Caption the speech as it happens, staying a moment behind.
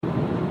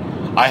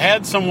I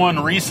had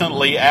someone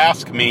recently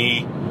ask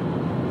me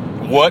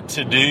what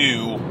to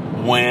do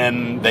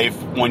when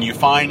you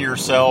find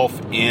yourself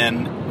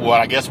in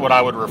what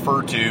I would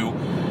refer to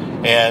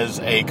as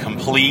a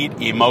complete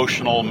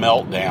emotional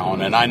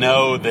meltdown. And I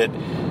know that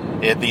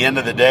at the end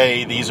of the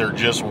day, these are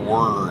just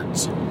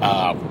words.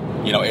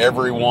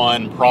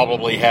 Everyone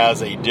probably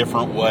has a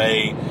different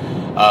way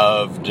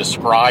of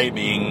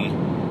describing,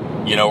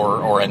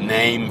 or a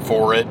name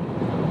for it.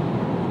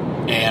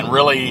 And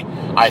really,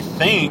 I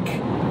think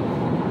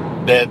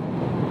that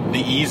the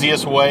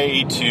easiest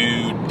way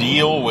to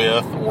deal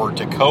with or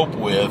to cope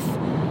with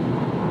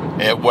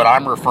what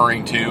I'm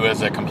referring to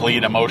as a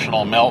complete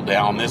emotional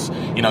meltdown, is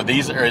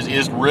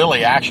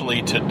really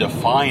actually to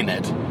define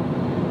it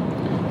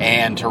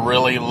and to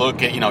really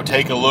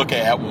take a look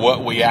at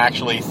what we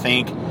actually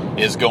think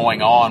is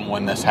going on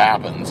when this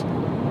happens.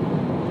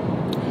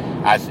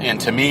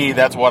 And to me,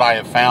 that's what I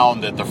have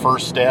found, that the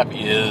first step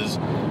is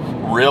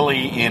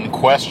really in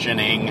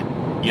questioning,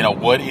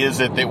 what is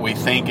it that we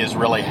think is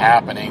really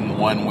happening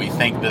when we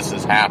think this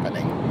is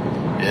happening,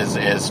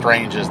 as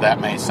strange as that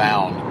may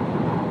sound.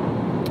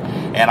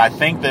 And I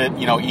think that,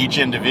 each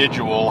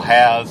individual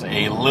has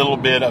a little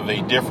bit of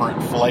a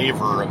different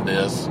flavor of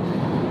this,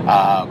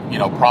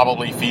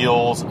 probably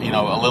feels, a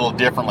little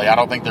differently. I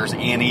don't think there's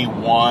any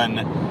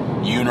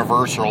one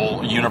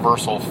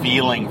universal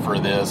feeling for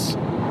this.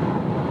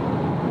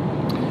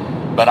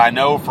 But I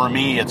know for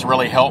me, it's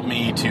really helped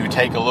me to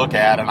take a look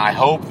at, and I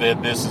hope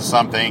that this is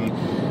something,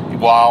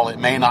 while it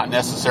may not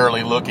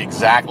necessarily look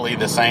exactly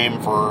the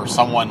same for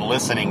someone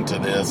listening to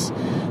this,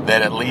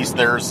 that at least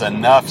there's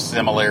enough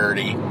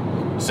similarities,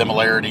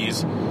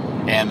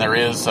 and there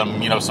is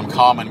some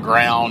common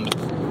ground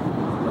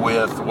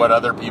with what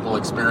other people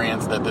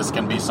experience, that this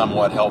can be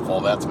somewhat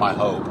helpful. That's my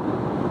hope.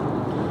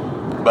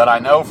 But I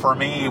know for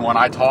me, when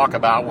I talk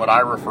about what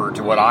I refer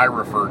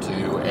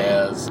to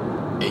as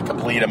a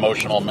complete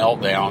emotional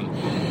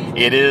meltdown,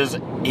 it is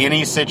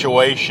any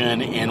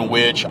situation in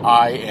which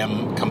I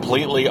am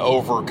completely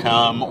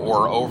overcome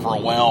or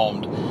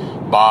overwhelmed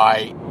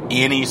by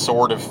any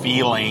sort of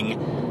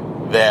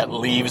feeling that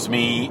leaves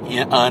me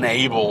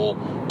unable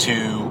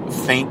to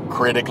think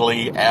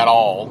critically at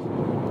all.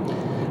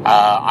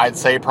 I'd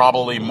say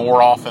probably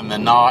more often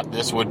than not,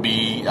 this would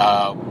be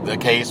the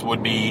case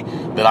would be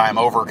that I'm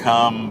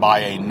overcome by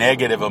a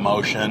negative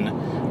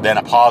emotion than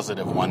a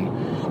positive one.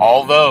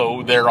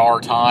 Although there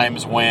are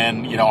times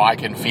when, I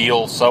can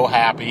feel so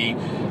happy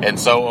and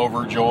so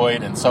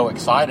overjoyed and so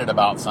excited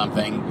about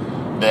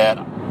something that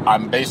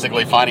I'm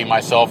basically finding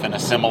myself in a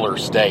similar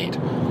state.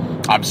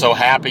 I'm so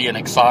happy and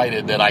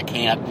excited that I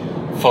can't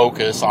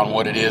focus on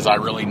what it is I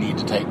really need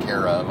to take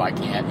care of. I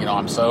can't,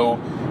 I'm so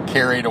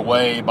carried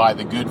away by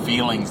the good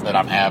feelings that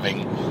I'm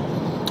having.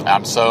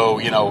 I'm so,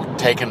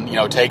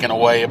 taken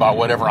away by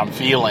whatever I'm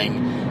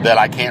feeling, that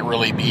I can't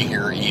really be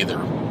here either.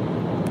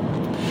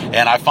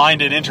 And I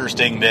find it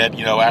interesting that,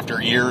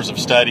 after years of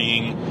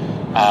studying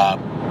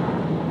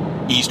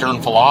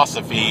Eastern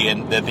philosophy,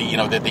 and that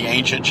the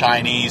ancient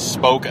Chinese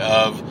spoke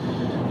of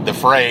the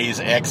phrase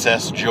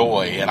excess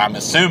joy, and I'm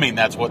assuming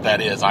that's what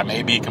that is. I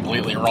may be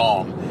completely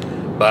wrong,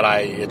 but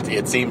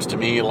it seems to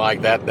me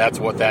like that's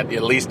what that,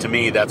 at least to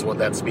me, that's what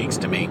that speaks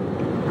to me.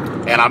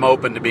 And I'm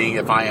open to being,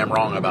 if I am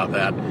wrong about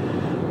that.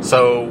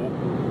 So,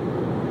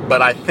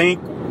 but I think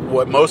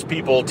what most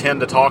people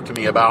tend to talk to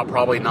me about,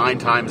 probably 9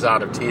 times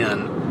out of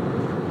 10,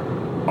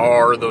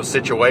 are those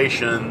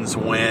situations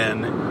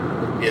when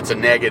it's a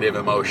negative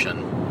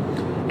emotion.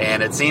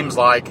 And it seems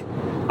like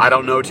I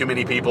don't know too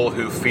many people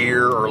who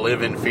fear or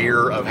live in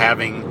fear of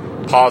having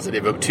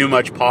too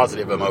much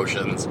positive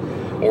emotions,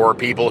 or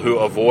people who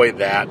avoid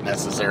that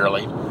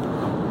necessarily.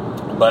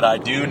 But I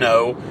do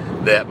know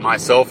that,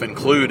 myself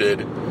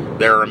included,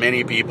 there are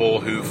many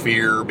people who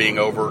fear being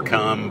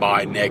overcome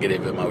by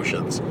negative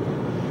emotions.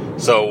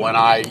 So when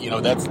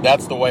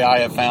that's the way I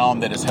have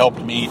found that has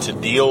helped me to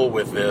deal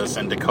with this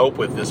and to cope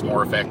with this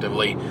more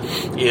effectively,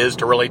 is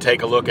to really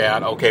take a look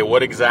at, okay,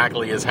 what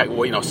exactly is,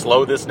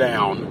 slow this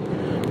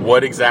down.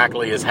 What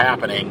exactly is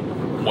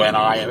happening when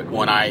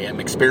I am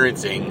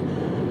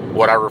experiencing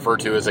what I refer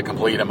to as a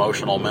complete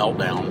emotional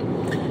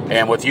meltdown?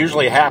 And what's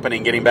usually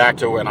happening, getting back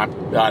to,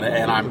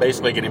 I'm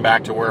basically getting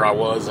back to where I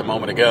was a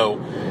moment ago,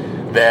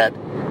 that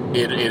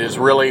it is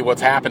really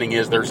what's happening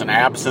is there's an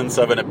absence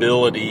of an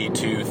ability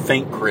to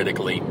think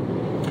critically.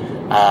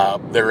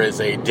 There is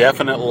a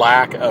definite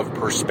lack of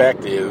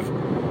perspective.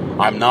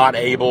 I'm not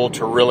able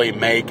to really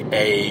make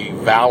a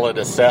valid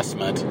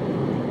assessment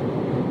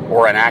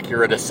or an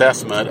accurate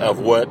assessment of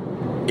what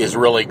is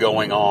really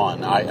going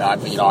on.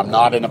 I'm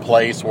not in a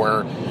place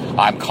where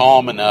I'm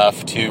calm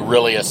enough to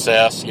really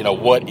assess,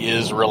 what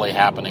is really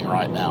happening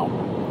right now.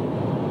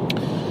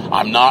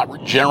 I'm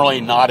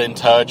generally not in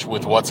touch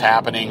with what's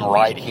happening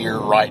right here,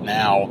 right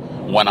now,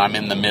 when I'm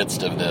in the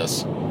midst of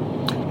this.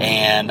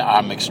 And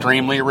I'm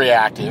extremely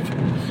reactive.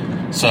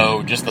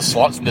 So just the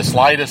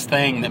slightest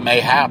thing that may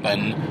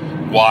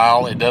happen,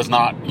 while it does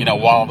not,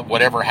 while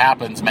whatever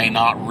happens may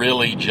not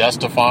really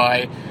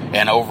justify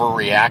an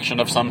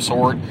overreaction of some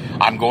sort,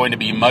 I'm going to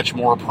be much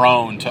more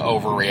prone to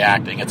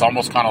overreacting. It's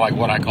almost kind of like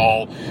what I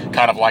call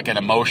kind of like an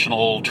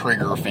emotional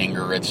trigger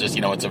finger. It's just,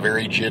 it's a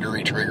very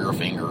jittery trigger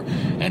finger,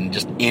 and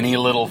just any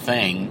little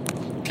thing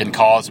can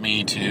cause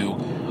me to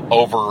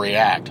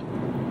overreact.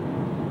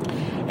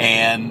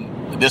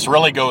 And this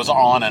really goes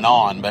on and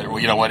on, but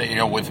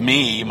with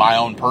me, my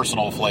own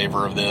personal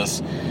flavor of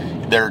this,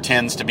 there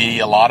tends to be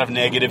a lot of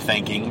negative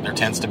thinking. There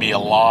tends to be a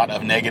lot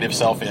of negative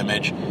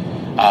self-image.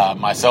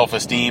 My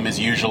self-esteem is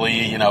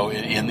usually, in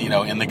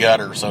the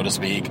gutter, so to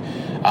speak.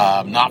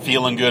 Not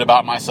feeling good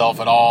about myself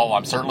at all.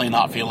 I'm certainly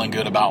not feeling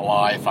good about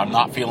life. I'm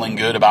not feeling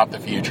good about the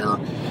future.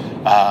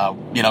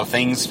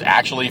 Things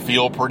actually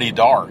feel pretty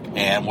dark.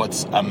 And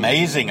what's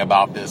amazing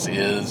about this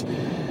is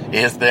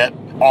that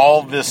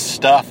all this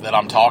stuff that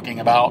I'm talking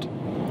about,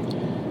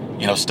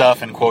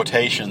 stuff in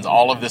quotations,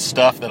 all of this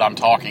stuff that I'm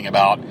talking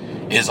about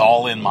is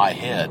all in my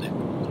head.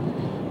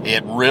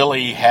 It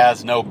really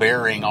has no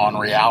bearing on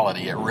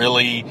reality. It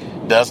really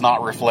does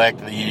not reflect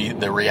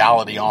the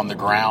reality on the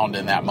ground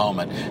in that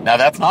moment. Now,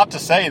 that's not to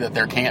say that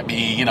there can't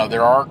be,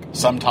 there are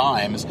some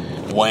times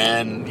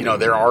when,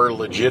 there are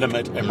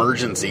legitimate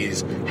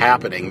emergencies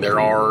happening. There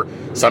are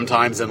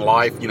sometimes in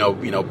life,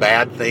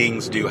 bad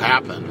things do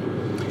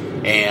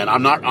happen. And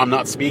I'm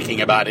not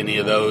speaking about any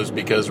of those,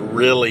 because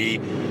really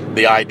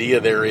the idea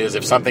there is,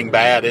 if something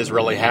bad is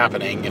really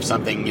happening, if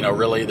something,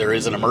 really there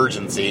is an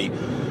emergency,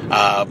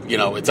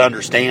 it's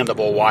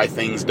understandable why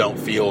things don't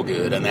feel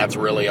good, and that's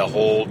really a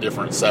whole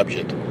different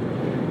subject.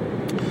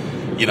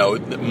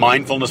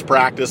 Mindfulness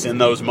practice in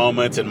those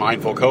moments and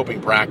mindful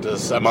coping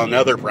practice, among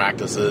other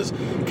practices,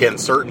 can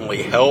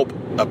certainly help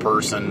a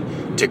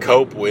person to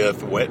cope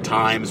with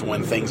times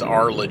when things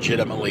are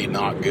legitimately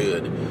not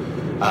good.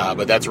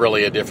 But that's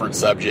really a different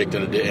subject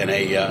and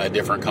a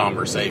different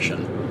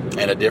conversation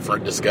and a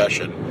different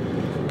discussion.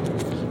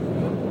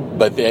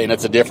 And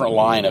it's a different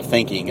line of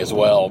thinking as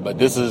well. But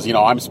this is,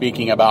 I'm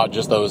speaking about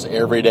just those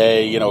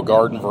everyday,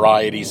 garden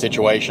variety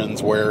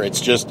situations where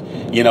it's just,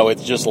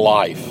 it's just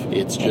life.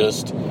 It's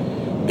just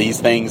these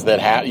things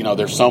that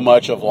there's so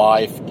much of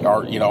life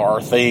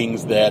are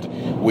things that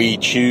we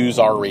choose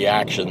our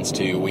reactions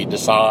to. We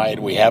decide,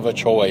 we have a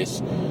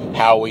choice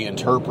how we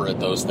interpret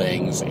those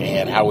things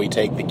and how we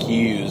take the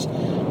cues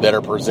that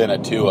are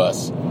presented to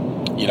us,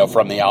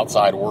 from the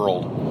outside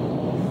world.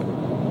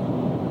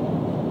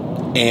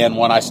 And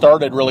when I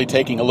started really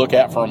taking a look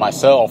at for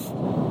myself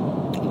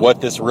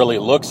what this really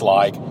looks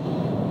like,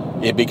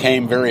 it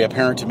became very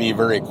apparent to me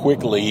very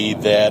quickly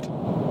that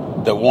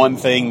the one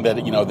thing that,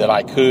 that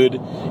I could,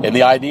 and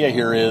the idea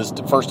here is,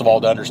 first of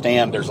all, to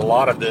understand there's a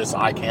lot of this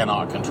I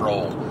cannot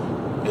control.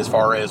 As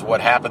far as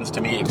what happens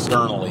to me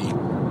externally,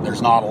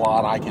 there's not a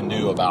lot I can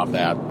do about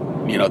that.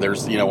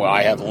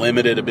 I have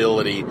limited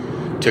ability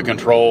to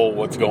control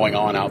what's going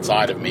on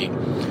outside of me.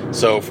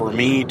 So for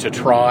me to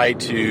try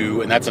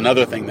to, and that's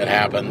another thing that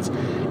happens,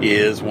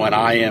 is when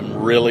I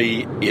am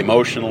really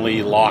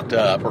emotionally locked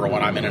up, or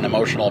when I'm in an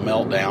emotional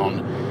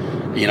meltdown,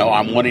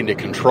 I'm wanting to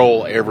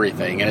control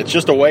everything. And it's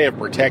just a way of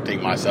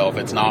protecting myself.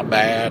 It's not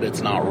bad.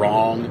 It's not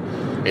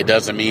wrong. It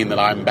doesn't mean that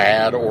I'm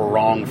bad or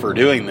wrong for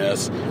doing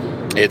this.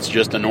 It's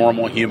just a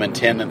normal human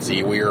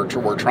tendency. We're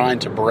trying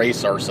to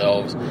brace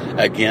ourselves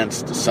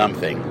against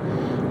something.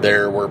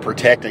 We're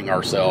protecting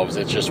ourselves.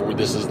 It's just,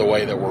 this is the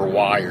way that we're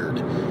wired.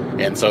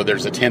 And so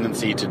there's a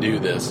tendency to do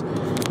this.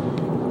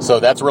 So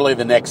that's really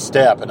the next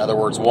step. In other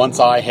words, once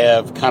I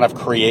have kind of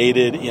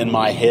created in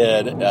my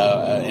head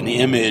an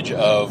image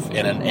of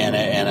and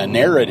a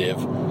narrative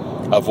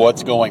of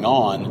what's going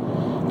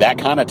on, that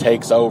kind of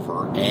takes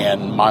over.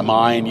 And my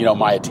mind,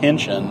 my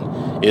attention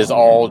is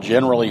all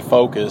generally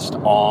focused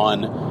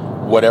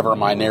on whatever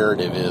my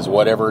narrative is,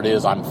 whatever it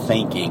is I'm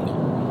thinking.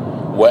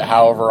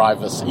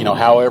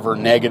 However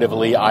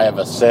negatively I have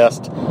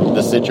assessed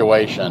the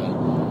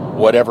situation,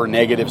 whatever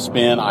negative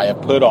spin I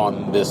have put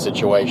on this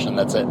situation,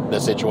 the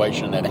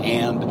situation at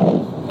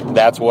hand,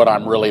 that's what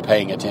I'm really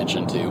paying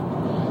attention to.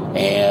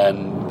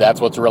 And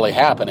that's what's really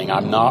happening.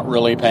 I'm not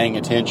really paying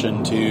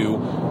attention to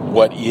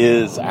what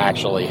is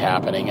actually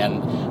happening.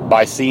 And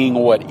by seeing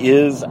what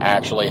is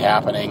actually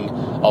happening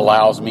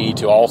allows me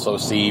to also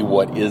see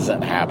what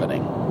isn't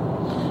happening.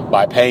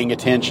 By paying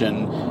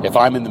attention, if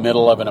I'm in the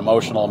middle of an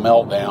emotional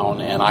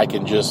meltdown and I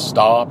can just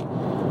stop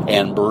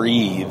and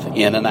breathe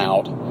in and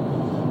out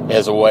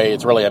as a way,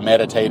 it's really a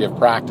meditative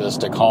practice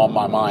to calm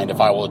my mind.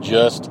 If I will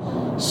just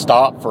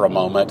stop for a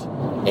moment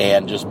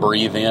and just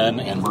breathe in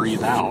and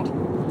breathe out,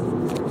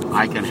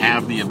 I can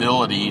have the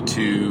ability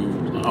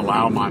to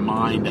allow my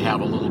mind to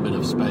have a little bit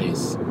of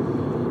space.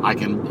 I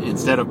can,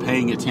 instead of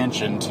paying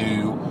attention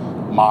to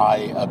my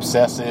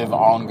obsessive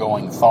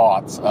ongoing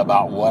thoughts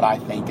about what I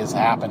think is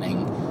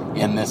happening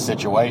in this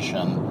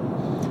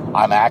situation,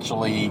 I'm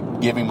actually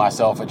giving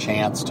myself a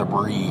chance to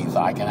breathe.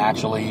 I can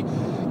actually,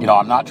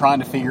 I'm not trying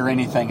to figure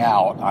anything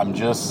out. I'm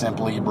just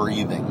simply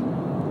breathing.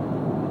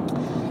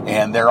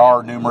 And there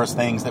are numerous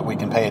things that we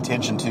can pay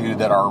attention to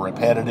that are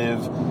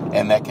repetitive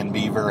and that can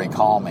be very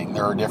calming.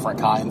 There are different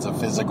kinds of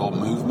physical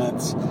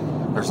movements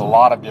There's a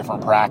lot of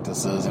different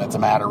practices, and it's a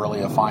matter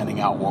really of finding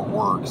out what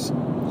works.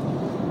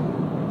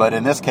 But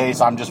in this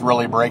case, I'm just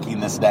really breaking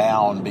this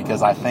down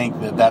because I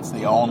think that that's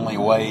the only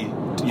way,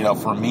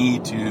 for me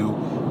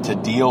to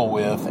deal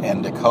with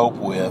and to cope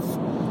with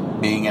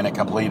being in a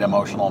complete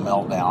emotional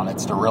meltdown.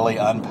 It's to really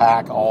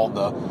unpack all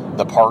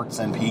the parts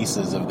and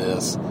pieces of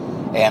this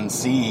and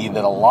see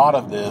that a lot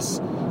of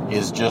this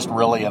is just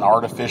really an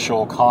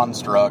artificial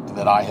construct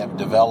that I have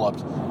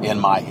developed in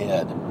my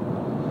head.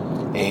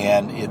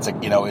 And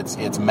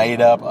it's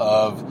made up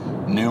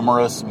of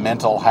numerous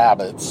mental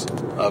habits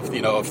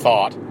of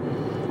thought.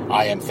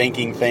 I am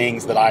thinking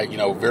things that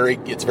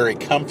it's very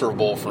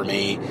comfortable for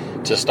me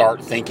to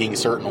start thinking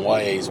certain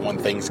ways when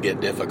things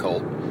get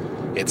difficult.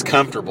 It's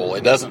comfortable.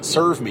 It doesn't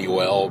serve me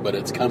well, but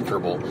it's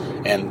comfortable.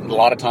 And a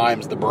lot of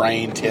times the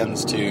brain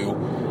tends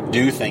to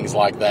do things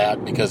like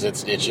that because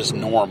it's just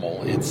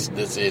normal. It's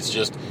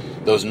just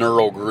those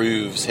neural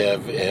grooves are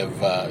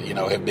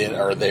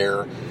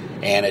there,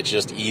 and it's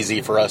just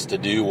easy for us to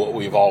do what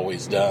we've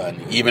always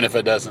done, even if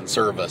it doesn't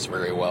serve us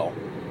very well.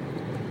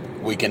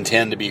 We can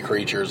tend to be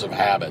creatures of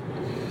habit.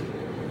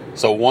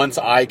 So once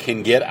I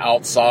can get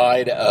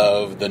outside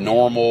of the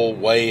normal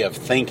way of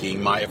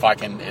thinking, if I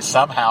can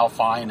somehow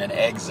find an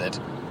exit,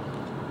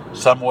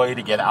 some way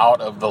to get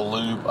out of the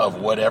loop of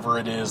whatever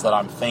it is that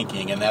I'm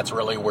thinking, and that's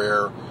really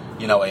where,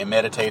 a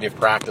meditative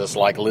practice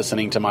like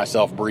listening to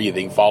myself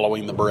breathing,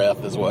 following the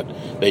breath is what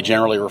they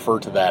generally refer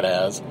to that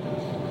as.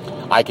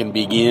 I can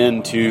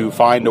begin to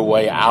find a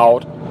way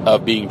out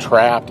of being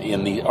trapped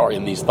in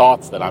these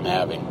thoughts that I'm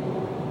having.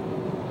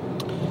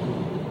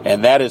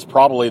 And that is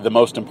probably the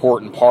most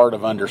important part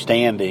of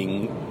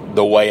understanding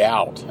the way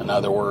out. In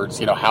other words,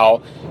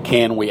 how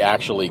can we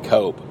actually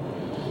cope?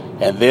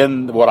 And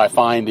then what I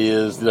find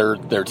is there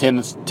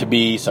tends to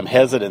be some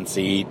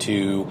hesitancy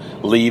to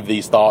leave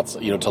these thoughts,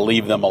 to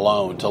leave them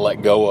alone, to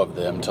let go of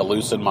them, to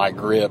loosen my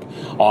grip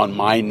on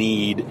my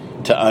need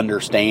to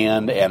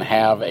understand and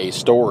have a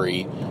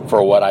story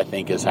for what I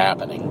think is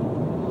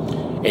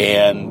happening.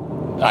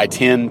 And I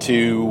tend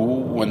to,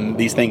 when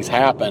these things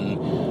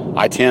happen,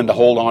 I tend to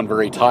hold on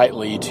very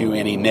tightly to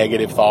any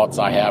negative thoughts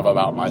I have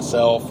about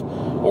myself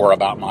or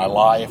about my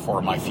life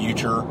or my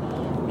future.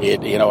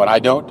 And I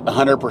don't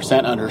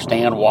 100%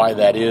 understand why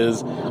that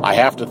is. I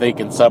have to think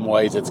in some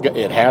ways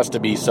it has to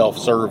be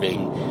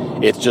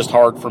self-serving. It's just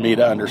hard for me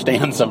to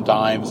understand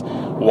sometimes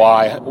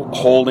why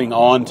holding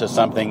on to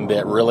something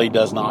that really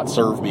does not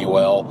serve me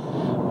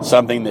well,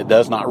 something that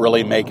does not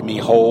really make me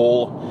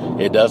whole,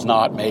 it does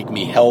not make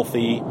me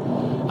healthy,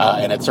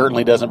 and it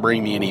certainly doesn't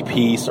bring me any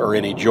peace or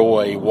any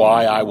joy,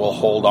 why I will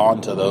hold on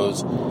to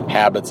those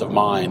habits of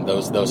mind,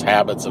 those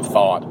habits of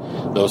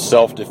thought, those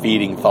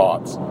self-defeating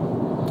thoughts.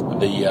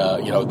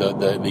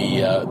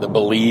 The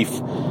belief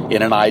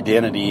in an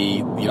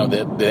identity,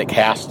 that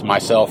casts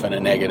myself in a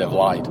negative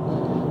light.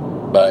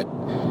 But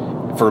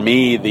for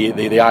me,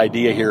 the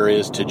idea here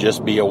is to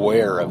just be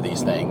aware of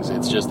these things.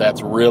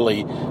 That's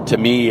really, to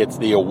me, it's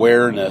the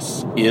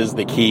awareness is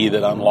the key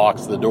that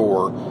unlocks the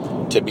door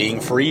to being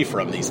free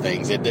from these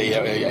things.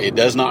 It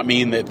does not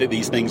mean that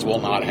these things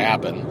will not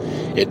happen.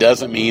 It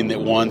doesn't mean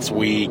that once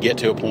we get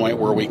to a point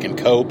where we can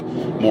cope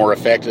more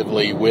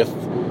effectively with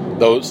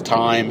those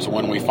times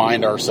when we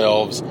find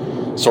ourselves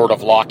sort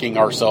of locking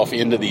ourselves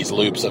into these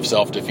loops of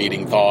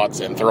self-defeating thoughts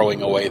and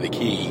throwing away the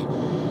key.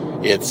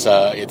 It's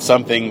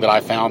something that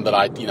I found that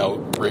I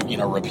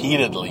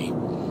repeatedly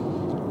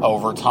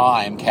over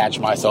time catch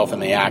myself in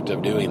the act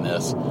of doing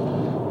this.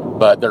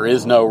 But there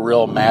is no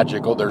real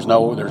there's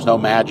no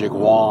magic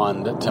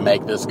wand to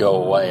make this go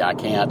away. I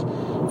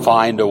can't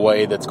find a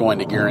way that's going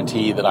to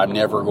guarantee that I'm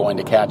never going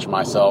to catch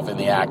myself in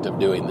the act of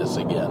doing this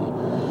again.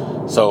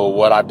 So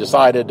what I've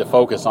decided to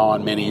focus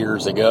on many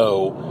years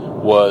ago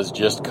was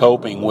just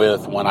coping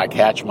with when I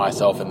catch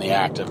myself in the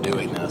act of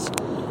doing this,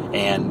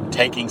 and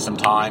taking some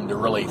time to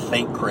really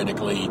think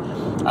critically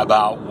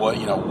about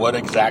what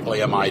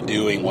exactly am I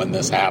doing when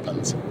this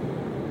happens.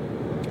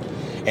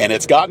 And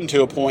it's gotten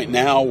to a point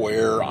now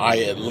where I,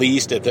 at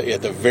least at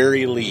the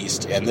very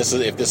least, and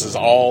if this is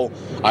all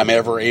I'm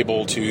ever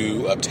able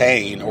to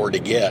obtain or to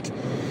get,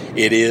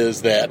 it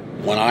is that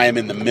when I am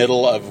in the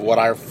middle of what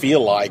I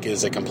feel like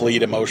is a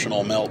complete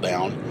emotional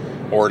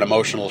meltdown or an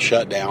emotional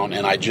shutdown,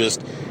 and I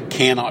just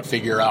cannot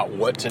figure out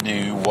what to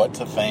do, what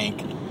to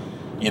think.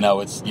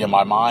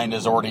 My mind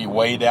is already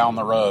way down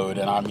the road,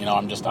 and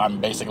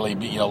I'm basically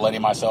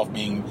letting myself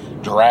being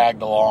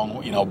dragged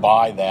along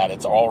by that.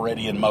 It's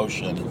already in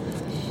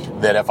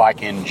motion. That if I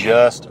can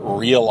just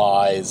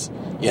realize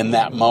in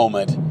that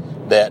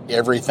moment that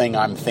everything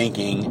I'm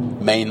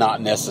thinking may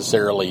not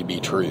necessarily be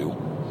true.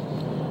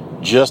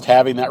 Just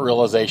having that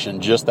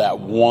realization, just that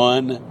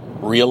one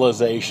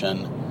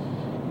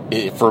realization,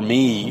 for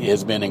me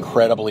has been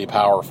incredibly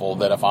powerful.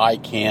 That if I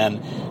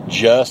can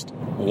just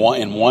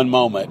in one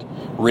moment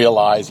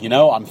realize,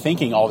 I'm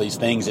thinking all these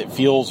things, it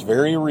feels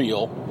very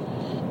real.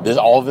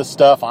 All this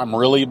stuff, I'm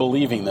really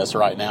believing this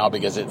right now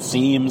because it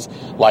seems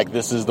like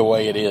this is the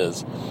way it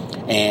is.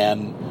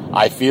 And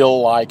I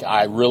feel like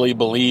I really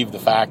believe the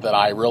fact that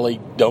I really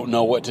don't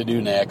know what to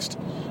do next.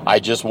 I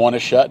just want to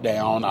shut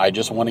down. I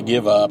just want to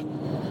give up.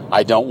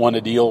 I don't want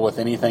to deal with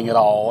anything at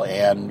all.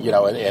 And,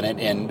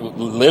 and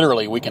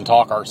literally we can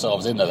talk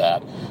ourselves into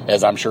that,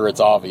 as I'm sure it's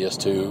obvious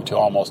to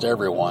almost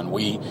everyone.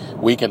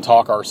 We can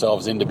talk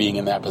ourselves into being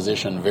in that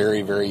position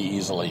very, very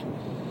easily.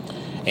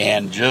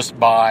 And just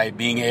by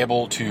being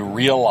able to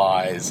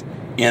realize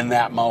in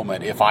that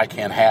moment, if I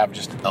can have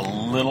just a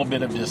little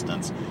bit of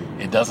distance,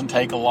 it doesn't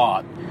take a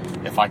lot.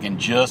 If I can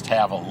just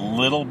have a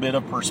little bit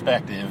of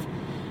perspective,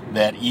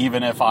 that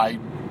even if I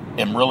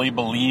am really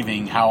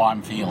believing how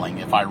I'm feeling,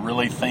 if I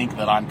really think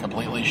that I'm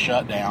completely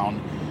shut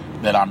down,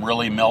 that I'm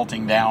really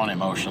melting down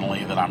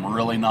emotionally, that I'm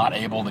really not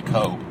able to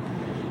cope,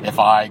 if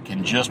I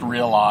can just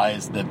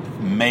realize that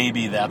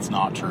maybe that's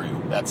not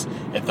true, that's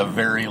at the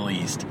very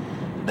least,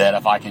 that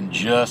if I can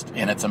just,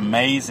 and it's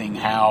amazing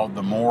how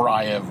the more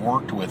I have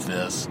worked with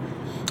this,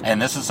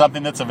 and this is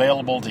something that's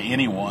available to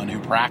anyone who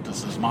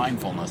practices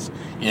mindfulness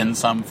in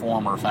some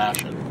form or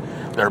fashion.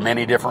 There are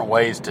many different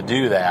ways to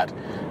do that,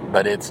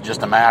 but it's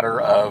just a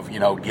matter of,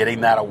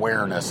 getting that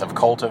awareness, of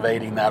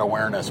cultivating that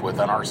awareness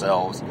within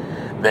ourselves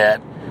that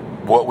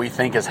what we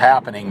think is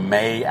happening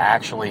may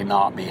actually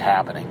not be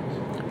happening.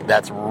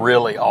 That's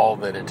really all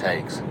that it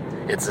takes.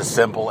 It's as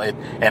simple,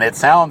 and it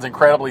sounds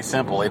incredibly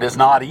simple. It is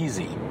not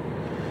easy.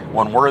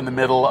 When we're in the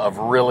middle of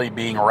really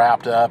being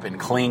wrapped up and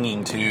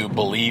clinging to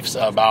beliefs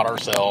about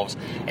ourselves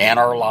and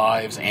our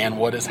lives and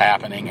what is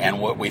happening and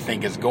what we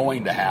think is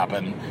going to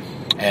happen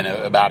and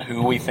about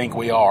who we think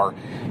we are,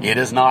 it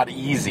is not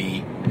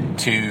easy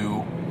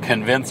to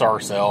convince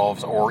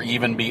ourselves or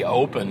even be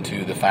open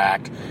to the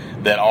fact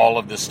that all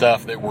of the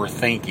stuff that we're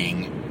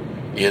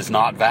thinking is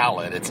not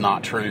valid. It's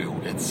not true.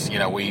 It's,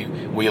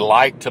 we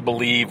like to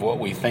believe what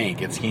we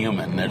think. It's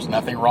human. There's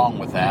nothing wrong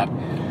with that.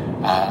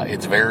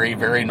 It's very,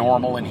 very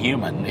normal and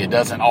human. It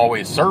doesn't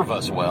always serve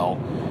us well,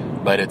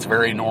 but it's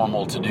very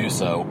normal to do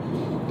so.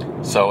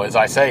 So as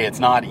I say, it's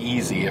not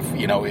easy if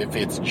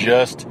it's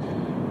just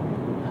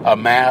a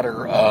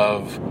matter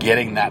of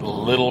getting that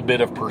little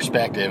bit of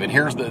perspective. And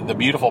here's the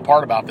beautiful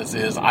part about this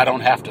is I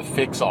don't have to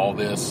fix all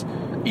this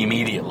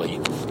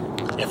immediately.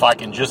 If I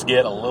can just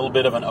get a little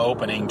bit of an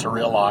opening to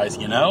realize,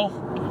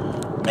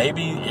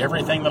 maybe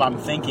everything that I'm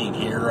thinking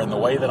here and the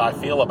way that I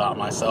feel about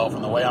myself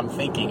and the way I'm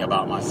thinking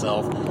about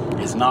myself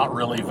is not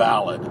really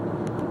valid.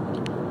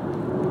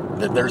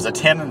 That there's a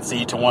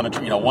tendency to want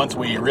to, once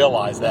we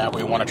realize that,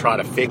 we want to try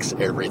to fix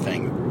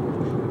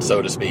everything,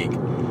 so to speak.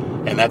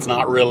 And that's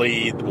not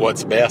really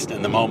what's best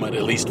in the moment,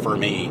 at least for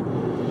me.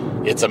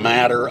 It's a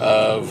matter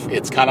of,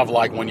 it's kind of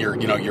like when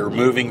you're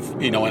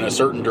moving, in a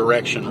certain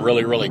direction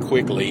really, really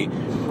quickly.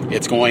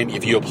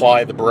 If you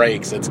apply the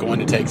brakes, it's going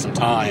to take some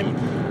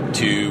time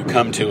to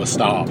come to a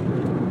stop.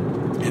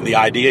 And the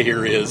idea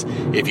here is,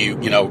 if you,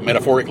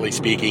 metaphorically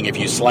speaking, if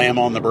you slam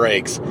on the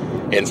brakes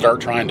and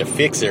start trying to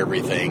fix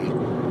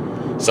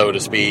everything, so to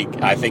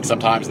speak, I think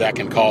sometimes that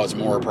can cause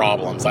more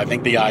problems. I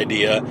think the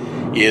idea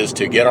is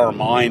to get our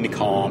mind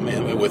calm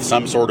with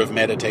some sort of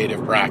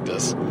meditative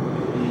practice.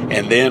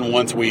 And then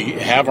once we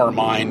have our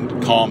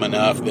mind calm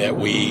enough that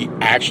we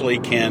actually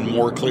can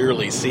more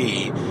clearly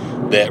see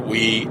that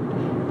we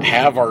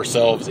have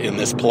ourselves in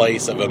this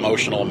place of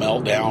emotional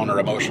meltdown or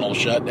emotional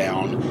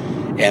shutdown,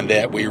 and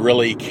that we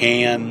really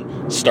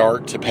can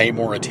start to pay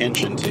more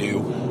attention to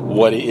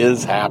what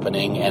is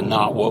happening and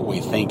not what we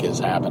think is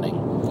happening.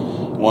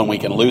 When we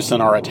can loosen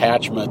our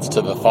attachments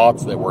to the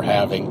thoughts that we're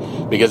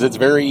having, because it's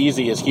very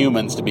easy as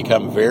humans to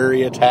become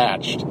very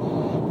attached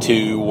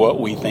to what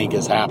we think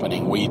is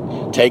happening. We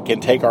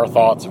can take our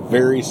thoughts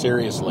very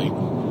seriously.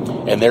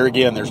 And there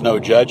again, there's no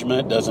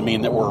judgment. Doesn't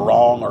mean that we're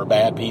wrong or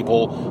bad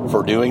people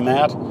for doing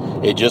that.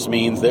 It just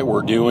means that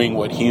we're doing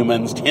what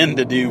humans tend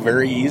to do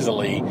very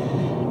easily,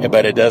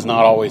 but it does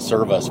not always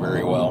serve us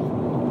very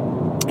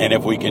well. And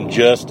if we can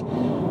just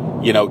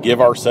give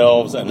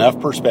ourselves enough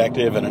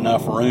perspective and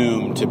enough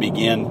room to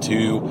begin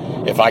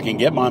to, if I can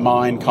get my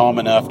mind calm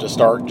enough to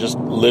start just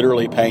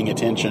literally paying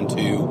attention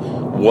to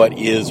what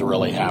is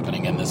really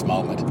happening in this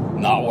moment,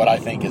 not what I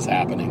think is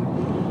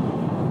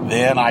happening,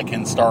 then I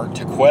can start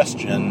to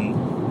question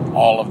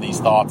all of these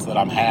thoughts that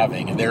I'm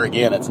having. And there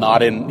again, it's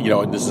not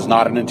this is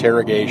not an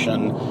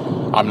interrogation.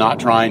 I'm not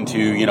trying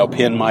to,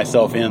 pin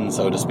myself in,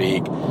 so to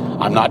speak.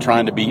 I'm not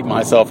trying to beat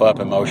myself up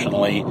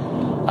emotionally.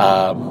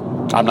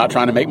 I'm not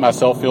trying to make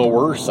myself feel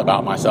worse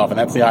about myself, and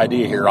that's the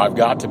idea here. I've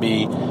got to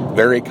be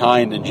very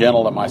kind and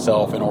gentle to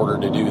myself in order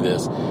to do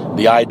this.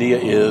 The idea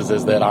is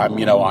that I'm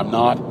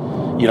not,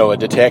 a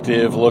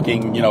detective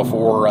looking,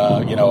 for,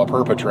 a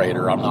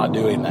perpetrator. I'm not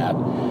doing that.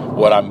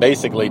 What I'm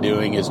basically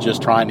doing is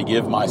just trying to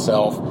give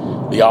myself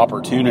the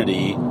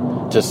opportunity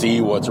to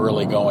see what's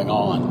really going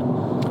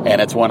on.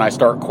 And it's when I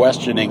start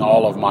questioning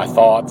all of my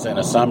thoughts and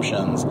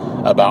assumptions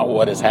about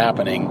what is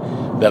happening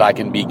that I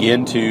can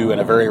begin to, in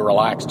a very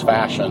relaxed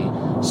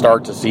fashion,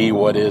 start to see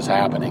what is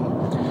happening.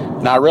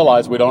 Now, I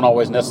realize we don't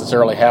always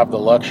necessarily have the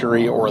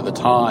luxury or the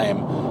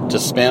time to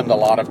spend a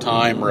lot of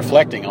time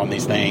reflecting on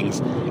these things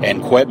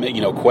and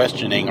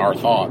questioning our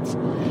thoughts.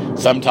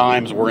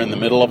 Sometimes we're in the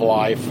middle of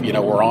life,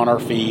 we're on our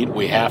feet,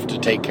 we have to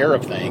take care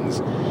of things,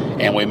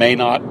 And we may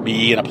not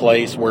be in a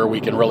place where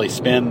we can really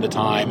spend the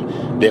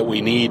time that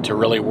we need to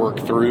really work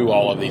through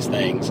all of these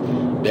things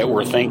that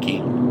we're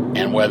thinking,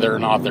 and whether or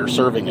not they're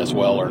serving us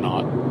well or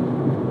not.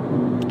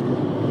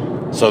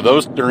 So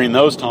during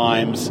those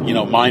times,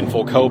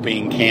 mindful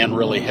coping can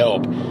really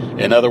help.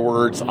 In other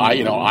words,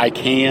 I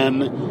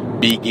can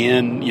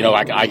begin,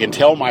 I can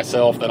tell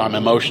myself that I'm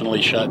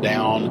emotionally shut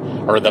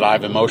down, or that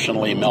I've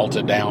emotionally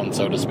melted down,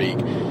 so to speak.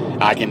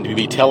 I can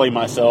be telling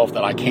myself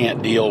that I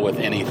can't deal with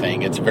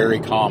anything. It's very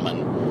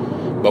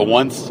common. But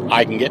once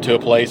I can get to a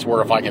place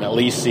where if I can at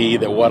least see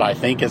that what I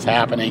think is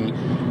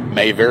happening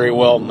may very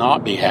well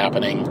not be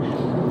happening,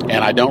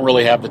 and I don't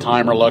really have the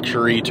time or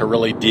luxury to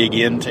really dig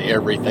into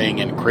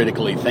everything and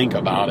critically think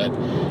about it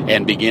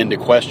and begin to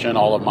question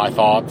all of my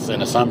thoughts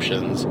and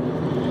assumptions,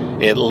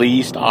 at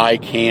least I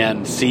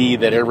can see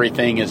that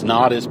everything is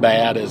not as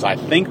bad as I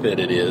think that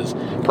it is,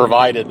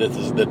 provided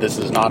that this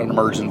is not an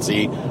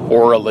emergency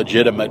or a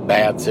legitimate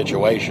bad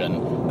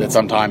situation that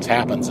sometimes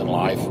happens in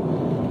life.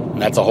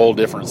 And that's a whole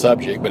different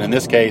subject. But in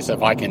this case,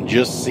 if I can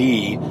just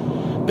see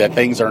that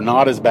things are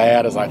not as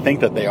bad as I think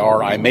that they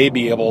are, I may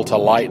be able to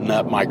lighten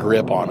up my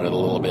grip on it a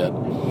little bit.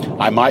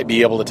 I might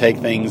be able to take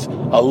things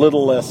a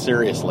little less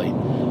seriously.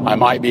 I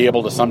might be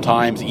able to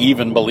sometimes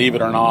even, believe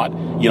it or not,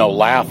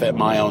 laugh at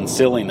my own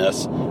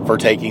silliness for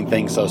taking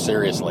things so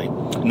seriously.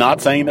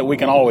 Not saying that we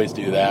can always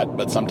do that,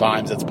 but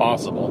sometimes it's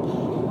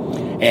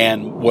possible.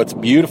 And what's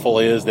beautiful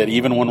is that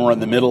even when we're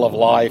in the middle of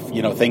life,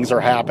 things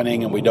are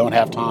happening and we don't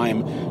have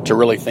time to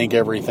really think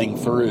everything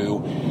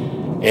through.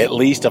 At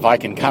least if I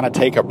can kind of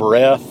take a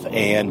breath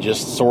and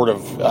just sort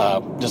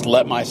of just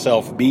let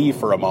myself be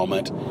for a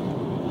moment,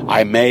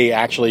 I may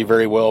actually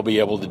very well be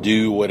able to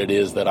do what it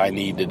is that I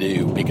need to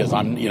do, because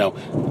I'm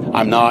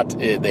not,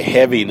 the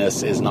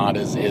heaviness is not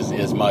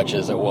as much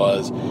as it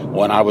was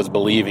when I was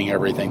believing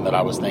everything that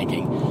I was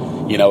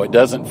thinking. It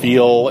doesn't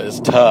feel as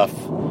tough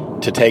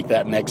to take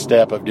that next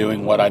step of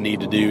doing what I need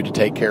to do to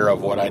take care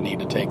of what I need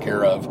to take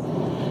care of.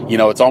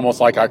 It's almost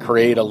like I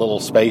create a little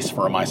space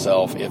for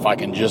myself if I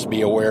can just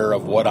be aware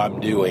of what I'm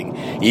doing.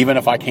 Even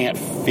if I can't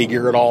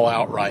figure it all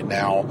out right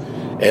now,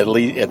 at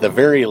the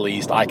very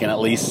least, I can at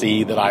least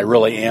see that I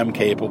really am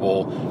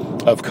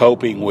capable of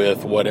coping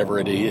with whatever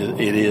it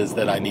is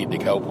that I need to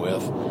cope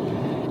with.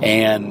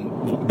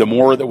 And the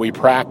more that we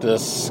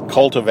practice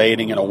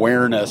cultivating an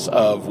awareness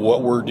of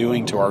what we're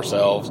doing to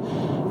ourselves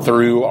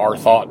through our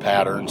thought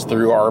patterns,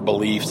 through our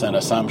beliefs and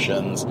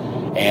assumptions,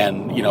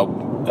 and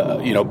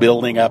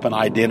building up an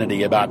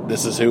identity about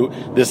this is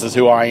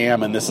who I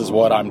am, and this is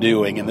what I'm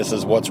doing, and this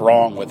is what's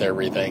wrong with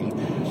everything.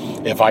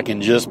 If I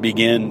can just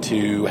begin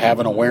to have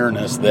an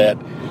awareness that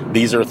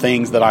these are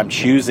things that I'm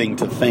choosing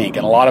to think,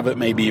 and a lot of it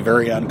may be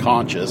very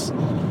unconscious,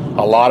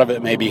 a lot of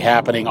it may be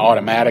happening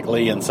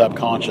automatically and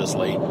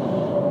subconsciously,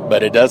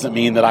 but it doesn't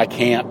mean that I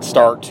can't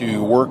start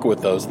to work with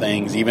those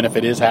things. Even if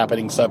it is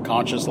happening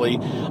subconsciously,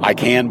 I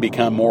can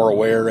become more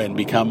aware and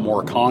become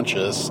more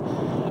conscious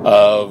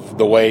of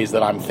the ways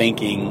that I'm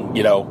thinking,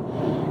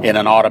 in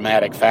an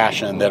automatic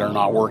fashion that are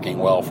not working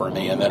well for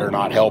me and that are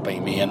not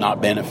helping me and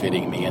not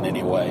benefiting me in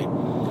any way.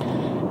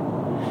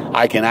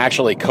 I can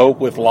actually cope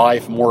with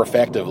life more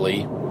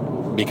effectively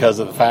because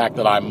of the fact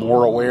that I'm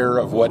more aware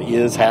of what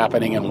is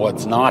happening and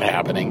what's not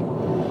happening.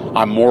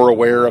 I'm more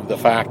aware of the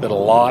fact that a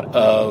lot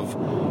of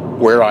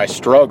where I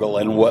struggle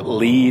and what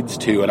leads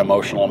to an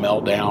emotional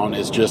meltdown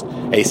is just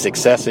a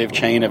successive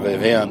chain of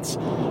events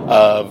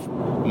of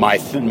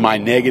my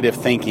negative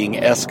thinking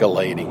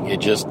escalating.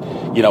 It just,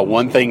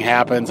 one thing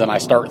happens and I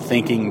start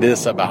thinking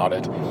this about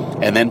it.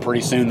 And then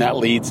pretty soon that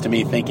leads to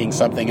me thinking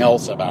something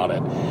else about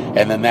it.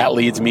 And then that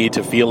leads me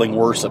to feeling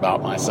worse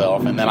about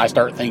myself. And then I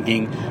start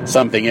thinking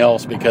something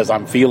else because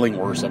I'm feeling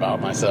worse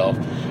about myself.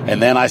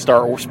 And then I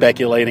start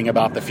speculating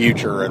about the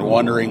future and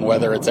wondering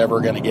whether it's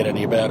ever going to get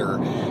any better.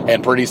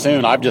 And pretty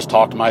soon I've just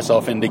talked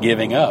myself into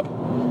giving up.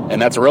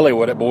 And that's really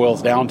what it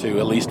boils down to,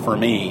 at least for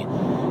me,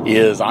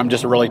 is I'm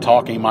just really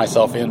talking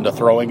myself into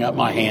throwing up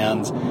my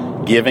hands,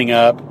 giving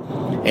up,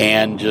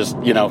 and just,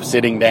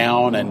 sitting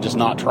down and just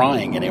not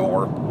trying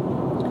anymore.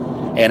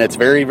 And it's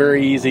very,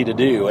 very easy to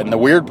do. And the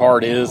weird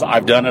part is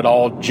I've done it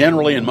all,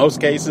 generally in most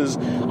cases,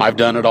 I've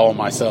done it all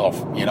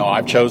myself.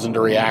 I've chosen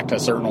to react a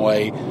certain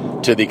way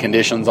to the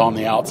conditions on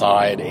the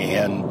outside,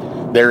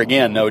 and there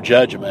again, no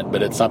judgment,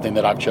 but it's something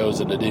that I've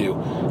chosen to do.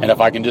 And if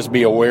I can just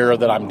be aware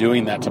that I'm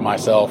doing that to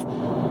myself,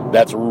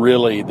 that's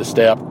really the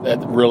step that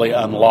really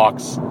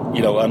unlocks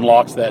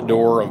that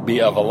door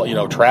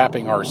of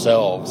trapping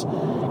ourselves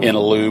in a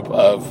loop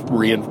of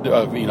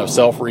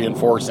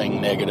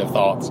self-reinforcing negative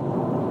thoughts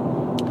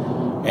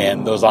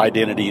and those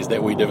identities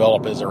that we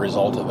develop as a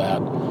result of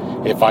that.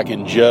 If I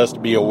can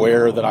just be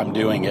aware that I'm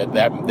doing it,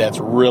 that's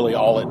really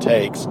all it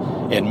takes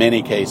in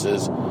many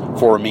cases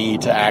for me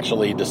to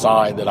actually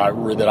decide that I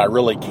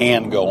really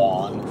can go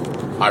on.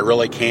 I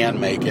really can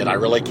make it. I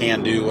really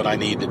can do what I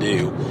need to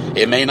do.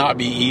 It may not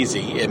be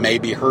easy. It may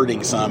be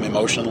hurting some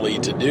emotionally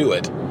to do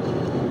it,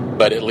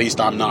 but at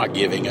least I'm not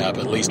giving up.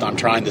 At least I'm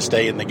trying to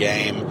stay in the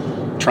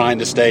game, trying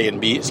to stay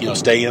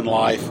in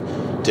life,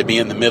 to be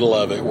in the middle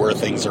of it where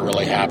things are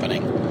really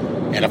happening.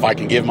 And if I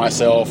can give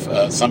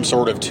myself some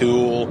sort of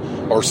tool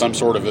or some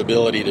sort of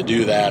ability to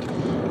do that,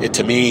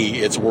 to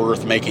me, it's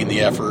worth making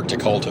the effort to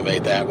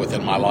cultivate that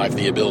within my life,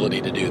 the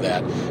ability to do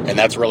that. And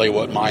that's really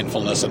what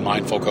mindfulness and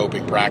mindful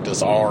coping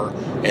practice are,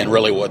 and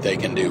really what they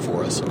can do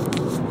for us.